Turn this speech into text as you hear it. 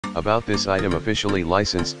About this item, officially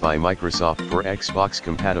licensed by Microsoft for Xbox,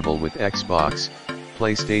 compatible with Xbox,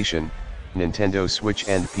 PlayStation, Nintendo Switch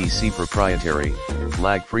and PC, proprietary,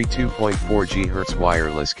 lag-free 2.4 GHz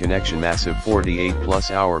wireless connection, massive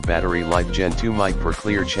 48+ hour battery life, Gen 2 mic for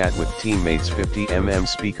clear chat with teammates, 50mm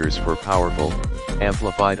speakers for powerful,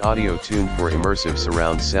 amplified audio, tuned for immersive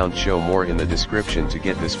surround sound. Show more in the description to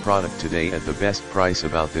get this product today at the best price.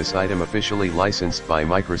 About this item, officially licensed by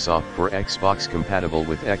Microsoft for Xbox, compatible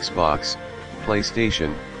with Xbox,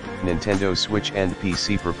 PlayStation, Nintendo Switch and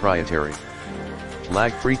PC, proprietary,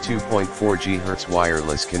 lag-free 2.4 GHz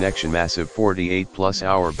wireless connection, massive 48+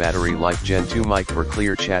 hour battery life, Gen 2 mic for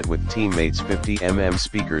clear chat with teammates, 50mm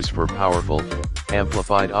speakers for powerful,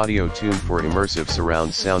 amplified audio, tuned for immersive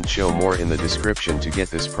surround sound. Show more in the description to get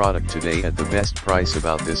this product today at the best price.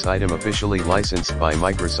 About this item, officially licensed by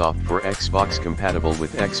Microsoft for Xbox, compatible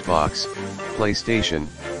with Xbox, PlayStation,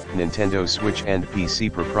 Nintendo Switch and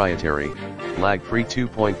PC, proprietary, lag-free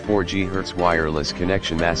 2.4 GHz wireless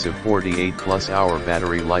connection, massive 48+ hour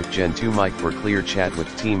battery life, Gen 2 mic for clear chat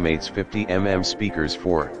with teammates, 50mm speakers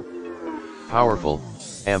for powerful,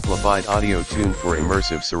 amplified audio, tuned for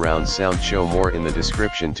immersive surround sound. Show more in the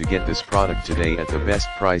description to get this product today at the best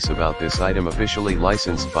price. About this item, officially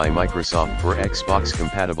licensed by Microsoft for Xbox,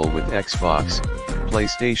 compatible with Xbox,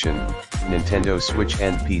 PlayStation, Nintendo Switch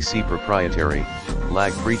and PC, proprietary,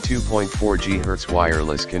 lag-free 2.4 GHz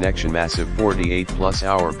wireless connection, massive 48+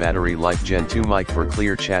 hour battery life, Gen 2 mic for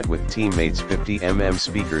clear chat with teammates, 50mm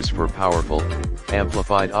speakers for powerful,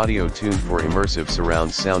 amplified audio, tuned for immersive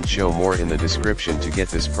surround sound. Show more in the description to get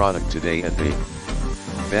this product today at the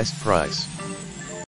best price.